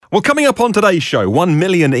Well, coming up on today's show, 1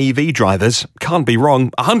 million EV drivers, can't be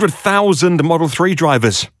wrong. 100,000 Model 3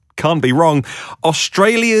 drivers, can't be wrong.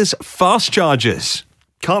 Australia's fast chargers,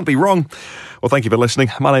 can't be wrong. Well, thank you for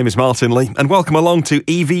listening. My name is Martyn Lee, and welcome along to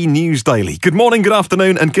EV News Daily. Good morning, good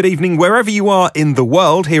afternoon, and good evening, wherever you are in the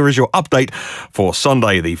world. Here is your update for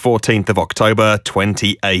Sunday, the 14th of October,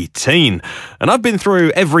 2018. And I've been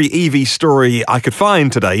through every EV story I could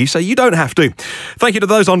find today, so you don't have to. Thank you to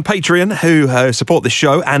those on Patreon who support this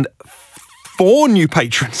show, and 4 new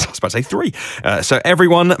patrons. I was about to say 3. So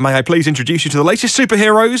everyone, may I please introduce you to the latest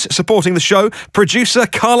superheroes supporting the show. Producer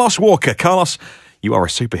Carlos Walker. Carlos, you are a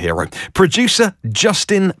superhero. Producer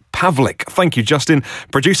Justin Pavlick. Thank you, Justin.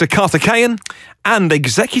 Producer Karthikeyan. And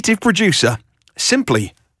executive producer,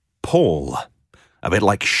 simply Paul. A bit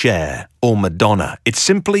like Cher or Madonna. It's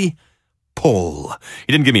simply Paul.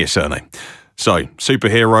 He didn't give me a surname. So,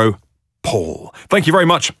 superhero Paul. Thank you very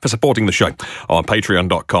much for supporting the show on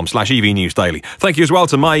patreon.com/EVNewsDaily. Thank you as well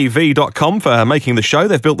to myev.com for making the show.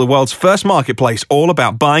 They've built the world's first marketplace all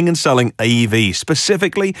about buying and selling EVs,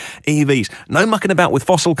 specifically EVs. No mucking about with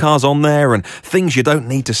fossil cars on there and things you don't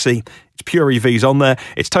need to see. It's pure EVs on there.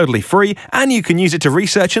 It's totally free, and you can use it to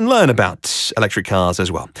research and learn about electric cars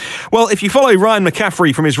as well. Well, if you follow Ryan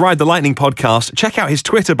McCaffrey from his Ride the Lightning podcast, check out his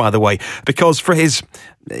Twitter, by the way, because for his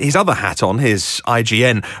other hat on, his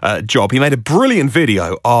IGN job, he made a brilliant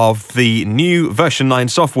video of the new version 9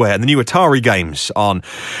 software and the new Atari games on.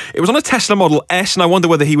 It was on a Tesla Model S, and I wonder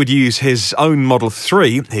whether he would use his own Model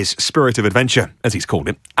 3, his Spirit of Adventure, as he's called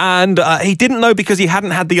it. And he didn't know because he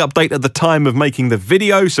hadn't had the update at the time of making the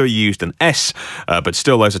video, so he used an S, but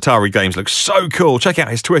still those Atari games look so cool. Check out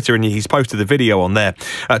his Twitter, and he's posted the video on there.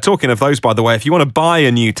 Talking of those, by the way, if you want to buy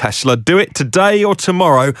a new Tesla, do it today or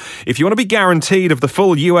tomorrow. If you want to be guaranteed of the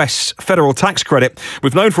full US federal tax credit,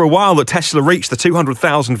 we've known for a while that Tesla reached the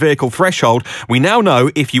 200,000 vehicle threshold. We now know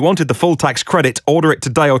if you wanted the full tax credit, order it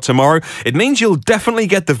today or tomorrow. It means you'll definitely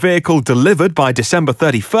get the vehicle delivered by December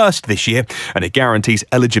 31st this year, and it guarantees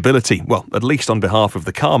eligibility. Well, at least on behalf of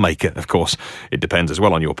the car maker, of course. It depends as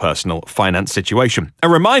well on your personal finance situation. A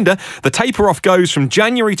reminder, the taper off goes from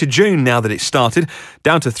January to June now that it's started,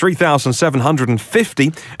 down to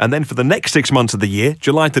 $3,750, and then for the next 6 months of the year,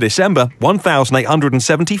 July to December,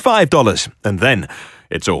 $1,875, and then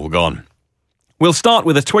it's all gone. We'll start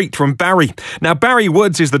with a tweet from Barry. Now, Barry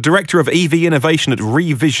Woods is the Director of EV Innovation at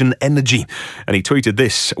Revision Energy, and he tweeted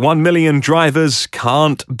this: 1 million drivers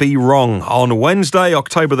can't be wrong. On Wednesday,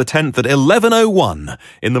 October the 10th at 11:01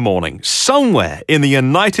 in the morning, somewhere in the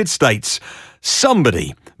United States,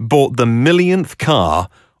 somebody bought the millionth car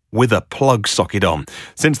with a plug socket on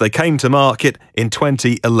since they came to market in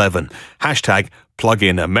 2011. Hashtag Plug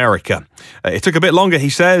in America. It took a bit longer,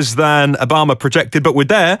 he says, than Obama projected, but we're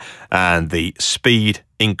there, and the speed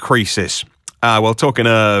increases. Well, talking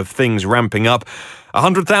of things ramping up,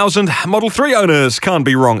 100,000 Model 3 owners can't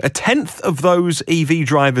be wrong. A tenth of those EV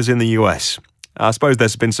drivers in the US. I suppose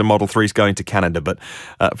there's been some Model 3s going to Canada, but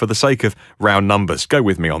for the sake of round numbers, go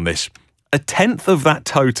with me on this. A tenth of that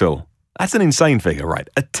total. That's an insane figure, right?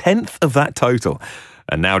 A tenth of that total.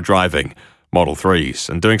 And now driving Model 3s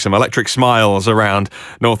and doing some electric smiles around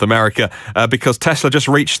North America because Tesla just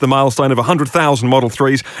reached the milestone of 100,000 Model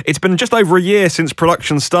 3s. It's been just over a year since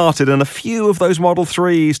production started, and a few of those Model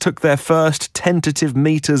 3s took their first tentative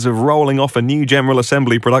meters of rolling off a new General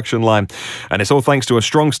Assembly production line. And it's all thanks to a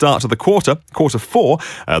strong start to the quarter 4,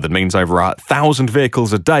 that means over 1,000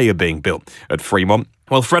 vehicles a day are being built at Fremont.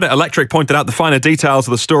 Well, Fredit Electric pointed out the finer details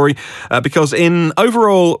of the story because in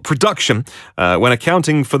overall production, when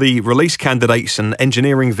accounting for the release candidates and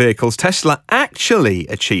engineering vehicles, Tesla actually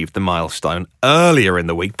achieved the milestone earlier in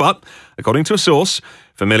the week. But according to a source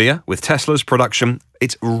familiar with Tesla's production,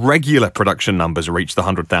 its regular production numbers reached the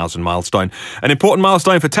 100,000 milestone. An important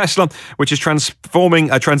milestone for Tesla, which is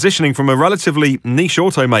transitioning from a relatively niche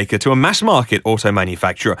automaker to a mass-market auto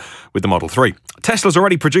manufacturer with the Model 3. Tesla's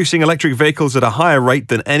already producing electric vehicles at a higher rate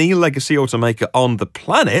than any legacy automaker on the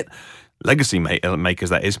planet. Legacy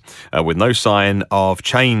makers, that is, with no sign of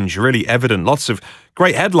change really evident. Lots of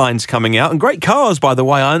great headlines coming out, and great cars, by the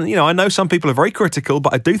way. I know some people are very critical,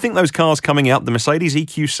 but I do think those cars coming out, the Mercedes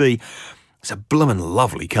EQC, it's a bloomin'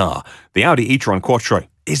 lovely car. The Audi e-tron Quattro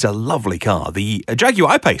is a lovely car. The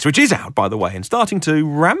Jaguar I-Pace, which is out, by the way, and starting to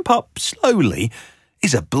ramp up slowly,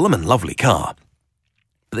 is a bloomin' lovely car.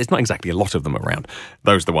 But there's not exactly a lot of them around.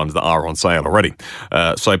 Those are the ones that are on sale already.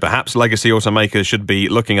 So perhaps legacy automakers should be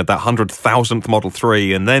looking at that 100,000th Model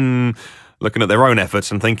 3 and then looking at their own efforts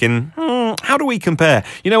and thinking, how do we compare?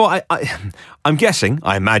 You know what, I'm guessing,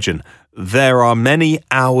 I imagine, There are many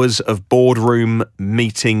hours of boardroom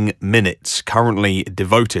meeting minutes currently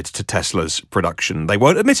devoted to Tesla's production. They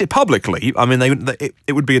won't admit it publicly. I mean,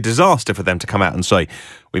 it would be a disaster for them to come out and say,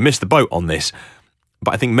 we missed the boat on this.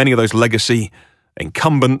 But I think many of those legacy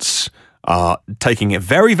incumbents are taking it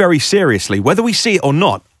very, very seriously. Whether we see it or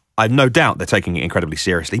not, I have no doubt they're taking it incredibly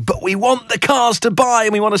seriously. But we want the cars to buy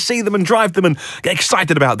and we want to see them and drive them and get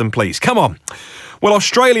excited about them, please. Come on. Well,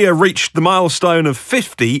 Australia reached the milestone of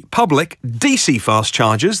 50 public DC fast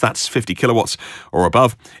chargers, that's 50 kilowatts or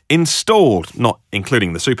above, installed, not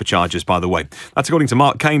including the superchargers, by the way. That's according to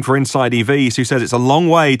Mark Kane for Inside EVs, who says it's a long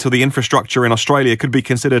way till the infrastructure in Australia could be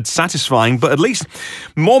considered satisfying, but at least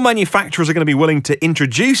more manufacturers are going to be willing to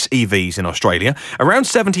introduce EVs in Australia. Around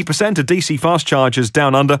 70% of DC fast chargers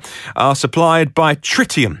down under are supplied by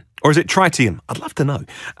Tritium. Or is it Tritium? I'd love to know.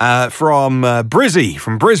 From Brizzy,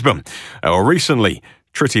 from Brisbane. Or recently,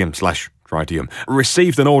 Tritium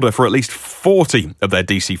received an order for at least 40 of their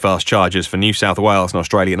DC fast chargers for New South Wales and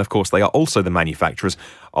Australia. And of course, they are also the manufacturers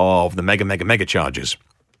of the mega chargers.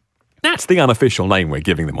 That's the unofficial name we're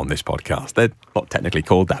giving them on this podcast. They're not technically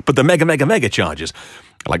called that, but the mega chargers,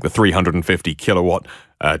 like the 350 kilowatt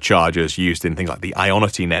chargers used in things like the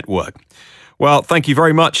Ionity network. Well, thank you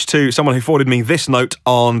very much to someone who forwarded me this note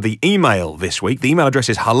on the email this week. The email address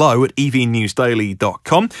is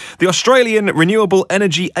hello@evnewsdaily.com. The Australian Renewable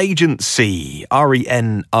Energy Agency,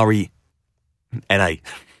 RENA.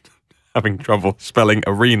 Having trouble spelling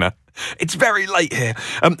arena. It's very late here.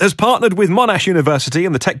 Has partnered with Monash University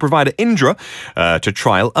and the tech provider Indra to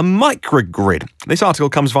trial a microgrid. This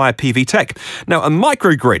article comes via PV Tech. Now, a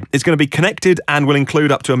microgrid is going to be connected and will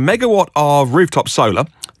include up to a megawatt of rooftop solar,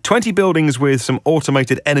 20 buildings with some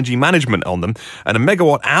automated energy management on them, and a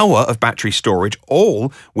megawatt hour of battery storage,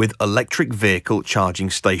 all with electric vehicle charging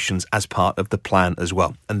stations as part of the plan as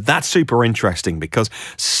well. And that's super interesting because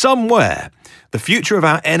somewhere the future of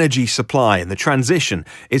our energy supply and the transition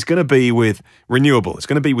is going to be with renewable. It's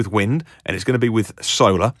going to be with wind and it's going to be with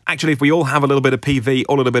solar. Actually, if we all have a little bit of PV,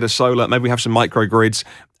 a little bit of solar, maybe we have some microgrids,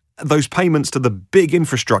 those payments to the big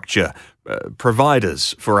infrastructure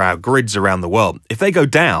providers for our grids around the world, if they go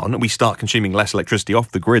down and we start consuming less electricity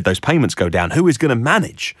off the grid, those payments go down. Who is going to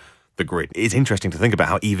manage the grid? It's interesting to think about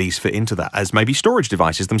how EVs fit into that as maybe storage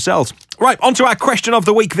devices themselves. Right, on to our question of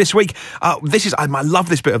the week this week. I love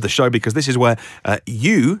this bit of the show because this is where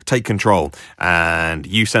you take control and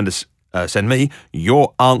you send me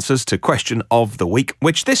your answers to question of the week,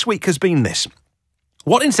 which this week has been this.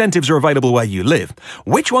 What incentives are available where you live?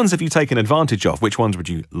 Which ones have you taken advantage of? Which ones would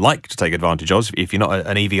you like to take advantage of if you're not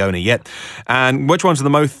an EV owner yet? And which ones are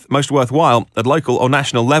the most worthwhile at local or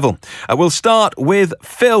national level? We'll start with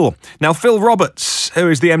Phil. Now, Phil Roberts, who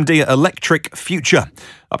is the MD at Electric Future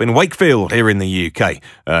up in Wakefield here in the UK.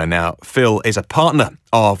 Now, Phil is a partner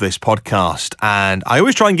of this podcast, and I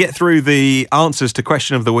always try and get through the answers to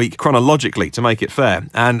question of the week chronologically to make it fair.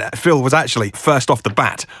 And Phil was actually first off the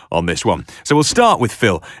bat on this one. So we'll start with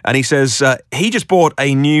Phil, and he says he just bought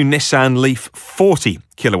a new Nissan Leaf 40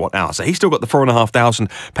 kilowatt hour. So he's still got the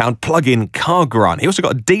 £4,500 plug-in car grant. He also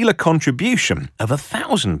got a dealer contribution of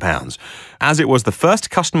 £1,000. As it was the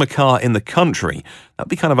first customer car in the country, that'd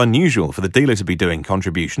be kind of unusual for the dealer to be doing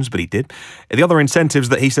contributions, but he did. The other incentives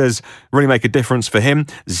that he says really make a difference for him: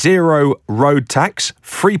 zero road tax,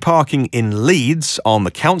 free parking in Leeds on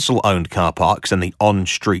the council-owned car parks and the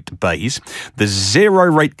on-street bays, the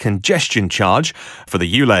zero-rate congestion charge for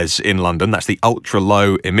the ULEZ in London. That's the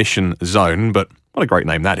ultra-low emission zone, but what a great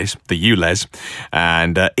name that is, the ULEZ.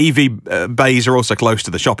 And EV bays are also close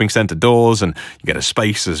to the shopping centre doors, and you get a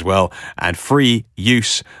space as well, and free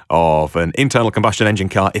use of an internal combustion engine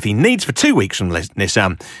car if he needs for 2 weeks from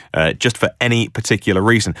Nissan, just for any particular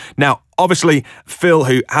reason. Now, obviously, Phil,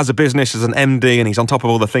 who has a business as an MD, and he's on top of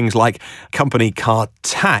all the things like company car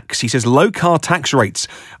tax, he says low car tax rates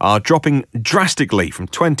are dropping drastically from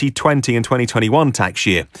 2020 and 2021 tax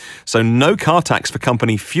year. So no car tax for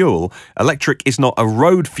company fuel. Electric is not a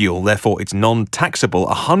road fuel, therefore it's non-taxable.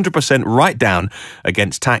 100% write down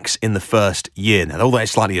against tax in the first year. Now, all that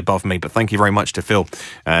is slightly above me, but thank you very much to Phil.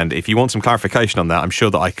 And if you want some clarification on that, I'm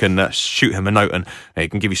sure that I can shoot him a note and he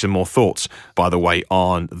can give you some more thoughts, by the way,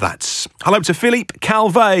 on that. Hello to Philippe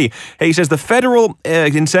Calvet. He says the federal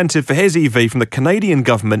incentive for his EV from the Canadian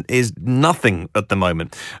government is nothing at the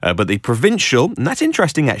moment. But the provincial, and that's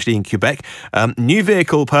interesting actually in Quebec, new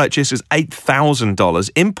vehicle purchase is $8,000.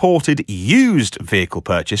 Imported used vehicle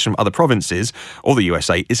purchase from other provinces or the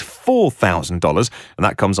USA is $4,000. And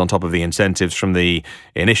that comes on top of the incentives from the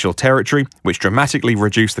initial territory, which dramatically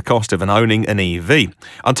reduce the cost of owning an EV.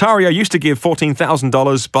 Ontario used to give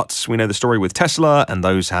 $14,000, but we know the story with Tesla, and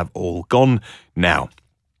those have all gone now.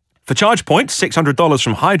 For charge points, $600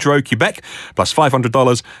 from Hydro-Quebec, plus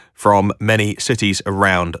 $500 from many cities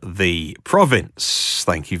around the province.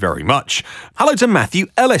 Thank you very much. Hello to Matthew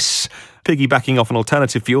Ellis. Piggybacking off an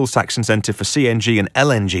alternative fuels tax incentive for CNG and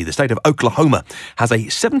LNG, the state of Oklahoma has a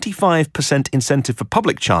 75% incentive for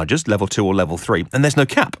public chargers, level 2 or level 3, and there's no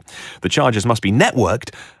cap. The chargers must be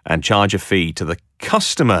networked and charge a fee to the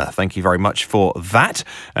customer. Thank you very much for that.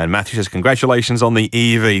 And Matthew says, congratulations on the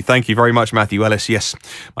EV. Thank you very much, Matthew Ellis. Yes,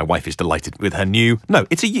 my wife is delighted with her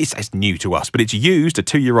it's new to us, but it's used, a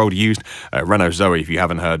 2-year-old used Renault Zoe. If you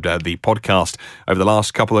haven't heard the podcast over the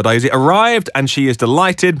last couple of days, it arrived and she is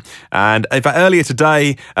delighted. And earlier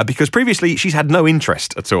today, because previously she's had no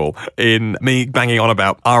interest at all in me banging on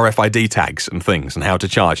about RFID tags and things and how to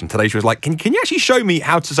charge. And today she was like, can you actually show me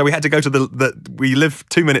how to? So we had to go to we live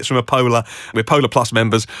 2 minutes from a Polar. We're Polar Plus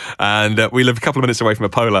members, and we live a couple of minutes away from a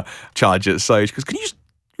Polar charger. So she goes, can you just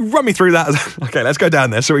run me through that? Okay, let's go down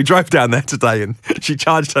there. So we drove down there today, and she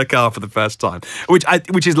charged her car for the first time,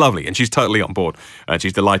 which is lovely, and she's totally on board, and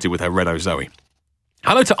she's delighted with her Renault Zoe.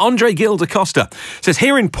 Hello to Andre Gil da Costa. Says,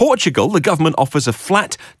 here in Portugal, the government offers a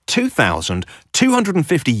flat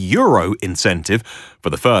 €2,250 incentive for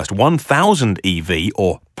the first 1,000 EV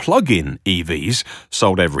or plug-in EVs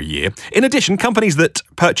sold every year. In addition, companies that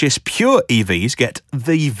purchase pure EVs get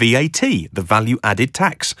the VAT, the value-added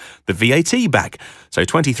tax, the VAT back. So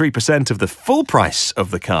 23% of the full price of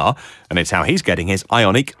the car, and it's how he's getting his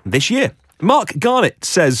Ioniq this year. Mark Garnett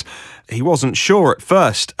says he wasn't sure at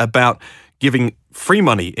first about giving free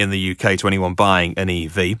money in the UK to anyone buying an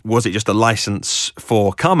EV. Was it just a license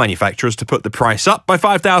for car manufacturers to put the price up by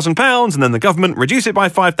 £5,000 and then the government reduce it by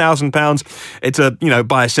 £5,000? It's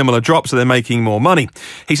by a similar drop, so they're making more money.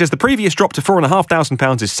 He says the previous drop to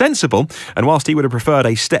 £4,500 is sensible, and whilst he would have preferred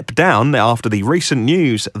a step down after the recent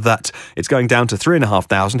news that it's going down to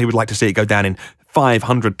 £3,500, he would like to see it go down in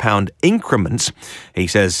 £500 increments. He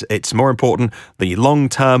says it's more important the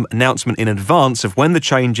long-term announcement in advance of when the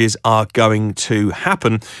changes are going to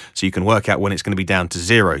happen, so you can work out when it's going to be down to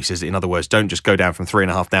zero. He says, in other words, don't just go down from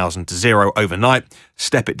 £3,500 to zero overnight.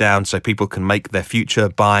 Step it down so people can make their future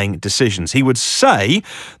buying decisions. He would say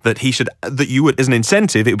that you would, as an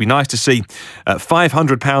incentive, it would be nice to see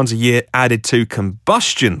 £500 a year added to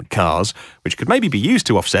combustion cars, which could maybe be used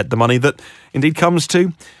to offset the money that indeed comes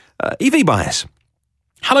to EV buyers.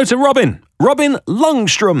 Hello to Robin. Robin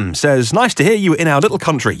Lungstrom says, nice to hear you in our little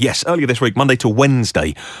country. Yes, earlier this week, Monday to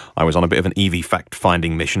Wednesday, I was on a bit of an EV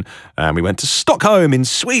fact-finding mission, and we went to Stockholm in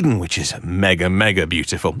Sweden, which is mega, mega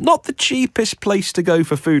beautiful. Not the cheapest place to go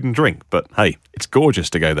for food and drink, but hey, it's gorgeous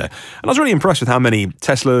to go there. And I was really impressed with how many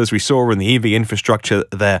Teslas we saw in the EV infrastructure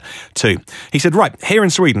there too. He said, right, here in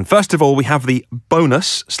Sweden, first of all, we have the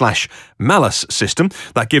bonus/malus system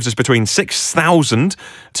that gives us between 6,000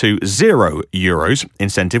 to €0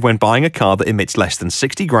 incentive when buying a car that emits less than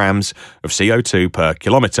 60 grams of CO2 per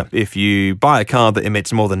kilometre. If you buy a car that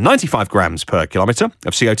emits more than 95 grams per kilometre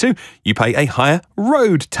of CO2, you pay a higher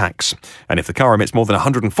road tax. And if the car emits more than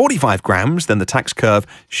 145 grams, then the tax curve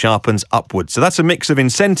sharpens upwards. So that's a mix of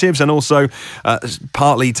incentives and also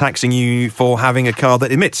partly taxing you for having a car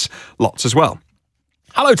that emits lots as well.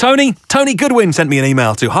 Hello, Tony. Tony Goodwin sent me an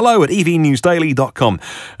email to hello@evnewsdaily.com.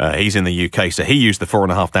 He's in the UK, so he used the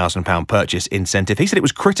 £4,500 purchase incentive. He said it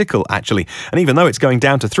was critical, actually. And even though it's going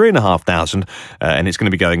down to £3,500 and it's going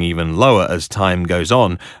to be going even lower as time goes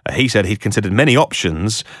on, he said he'd considered many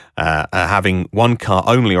options, having one car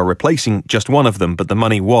only or replacing just one of them, but the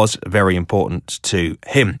money was very important to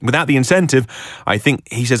him. Without the incentive, I think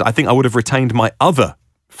I would have retained my other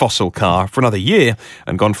fossil car for another year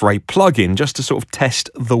and gone for a plug-in just to sort of test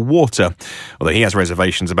the water. Although he has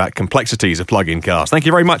reservations about complexities of plug-in cars. Thank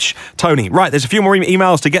you very much, Tony. Right, there's a few more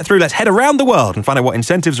emails to get through. Let's head around the world and find out what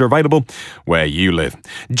incentives are available where you live.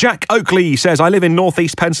 Jack Oakley says, I live in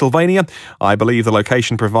northeast Pennsylvania. I believe the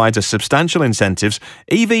location provides us substantial incentives.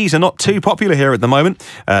 EVs are not too popular here at the moment.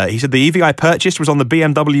 He said the EV I purchased was on the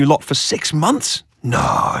BMW lot for 6 months.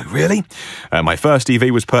 No, really? My first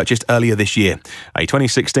EV was purchased earlier this year. A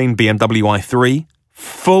 2016 BMW i3,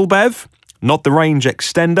 full BEV, not the range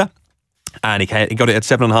extender. And he got it at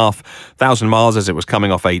 7,500 miles as it was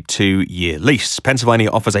coming off a 2-year lease.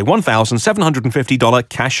 Pennsylvania offers a $1,750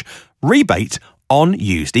 cash rebate on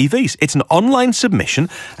used EVs. It's an online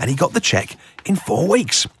submission, and he got the check in 4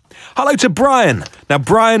 weeks. Hello to Brian. Now,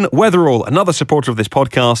 Brian Weatherall, another supporter of this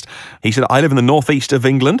podcast, he said, I live in the northeast of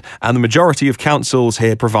England, and the majority of councils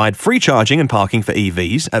here provide free charging and parking for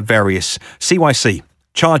EVs at various CYC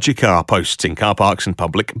charge your car posts in car parks and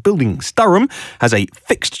public buildings. Durham has a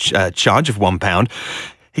fixed charge of £1.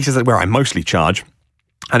 He says that where I mostly charge,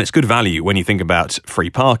 and it's good value when you think about free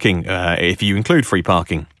parking, if you include free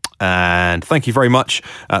parking. And thank you very much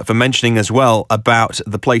for mentioning as well about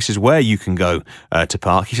the places where you can go to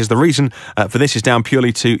park. He says the reason for this is down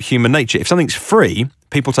purely to human nature. If something's free,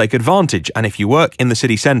 people take advantage. And if you work in the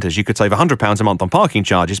city centres, you could save £100 a month on parking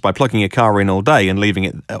charges by plugging your car in all day and leaving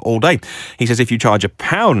it all day. He says if you charge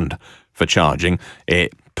 £1 for charging,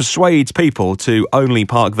 it persuades people to only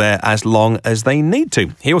park there as long as they need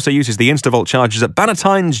to. He also uses the InstaVolt chargers at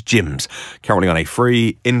Bannatyne's gyms, currently on a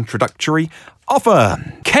free introductory offer.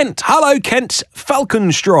 Kent, hello Kent.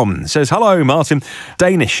 Falkenstrom says, hello Martin.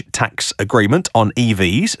 Danish tax agreement on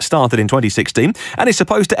EVs started in 2016 and is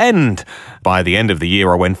supposed to end by the end of the year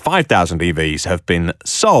or when 5,000 EVs have been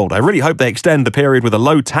sold. I really hope they extend the period with a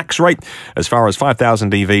low tax rate. As far as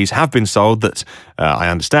 5,000 EVs have been sold that I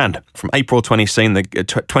understand. From April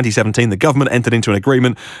 2017, the government entered into an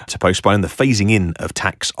agreement to postpone the phasing in of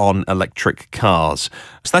tax on electric cars.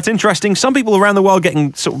 So that's interesting. Some people around the world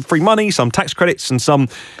getting sort of free money, some tax credits, and some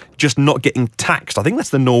just not getting taxed. I think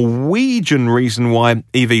that's the Norwegian reason why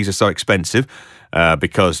EVs are so expensive,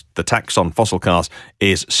 because the tax on fossil cars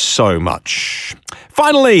is so much.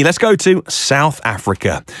 Finally, let's go to South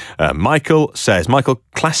Africa. Michael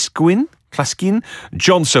Klaskin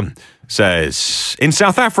Johnson says, in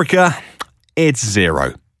South Africa, it's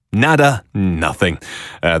zero. Nada, nothing.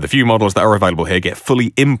 The few models that are available here get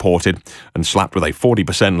fully imported and slapped with a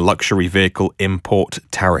 40% luxury vehicle import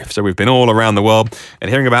tariff. So we've been all around the world and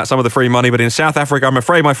hearing about some of the free money, but in South Africa, I'm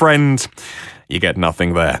afraid, my friends, you get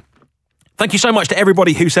nothing there. Thank you so much to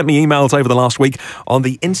everybody who sent me emails over the last week on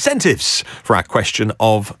the incentives for our question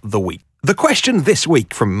of the week. The question this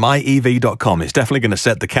week from myev.com is definitely going to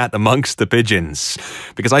set the cat amongst the pigeons,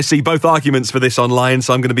 because I see both arguments for this online,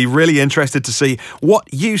 so I'm going to be really interested to see what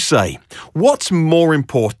you say. What's more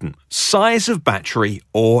important, size of battery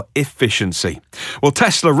or efficiency? Well,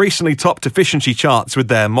 Tesla recently topped efficiency charts with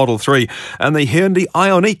their Model 3, and the Hyundai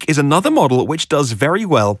Ioniq is another model which does very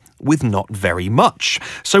well with not very much.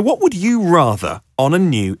 So what would you rather on a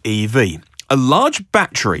new EV? A large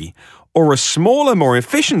battery or a smaller, more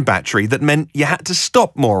efficient battery that meant you had to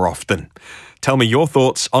stop more often? Tell me your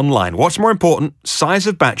thoughts online. What's more important, size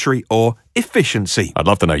of battery or efficiency? I'd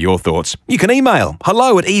love to know your thoughts. You can email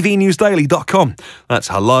hello@evnewsdaily.com. That's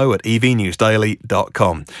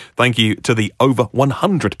hello@evnewsdaily.com. Thank you to the over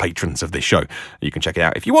 100 patrons of this show. You can check it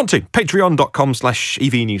out if you want to.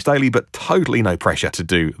 Patreon.com/evnewsdaily, but totally no pressure to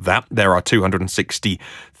do that. There are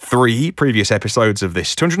 263 previous episodes of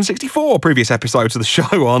this, 264 previous episodes of the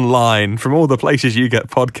show online from all the places you get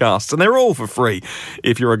podcasts, and they're all for free.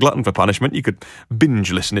 If you're a glutton for punishment, you could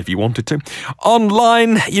binge listen if you wanted to.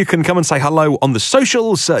 Online, you can come and say hello on the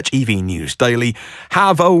socials, search EV News Daily.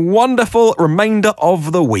 Have a wonderful remainder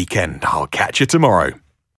of the weekend. I'll catch you tomorrow.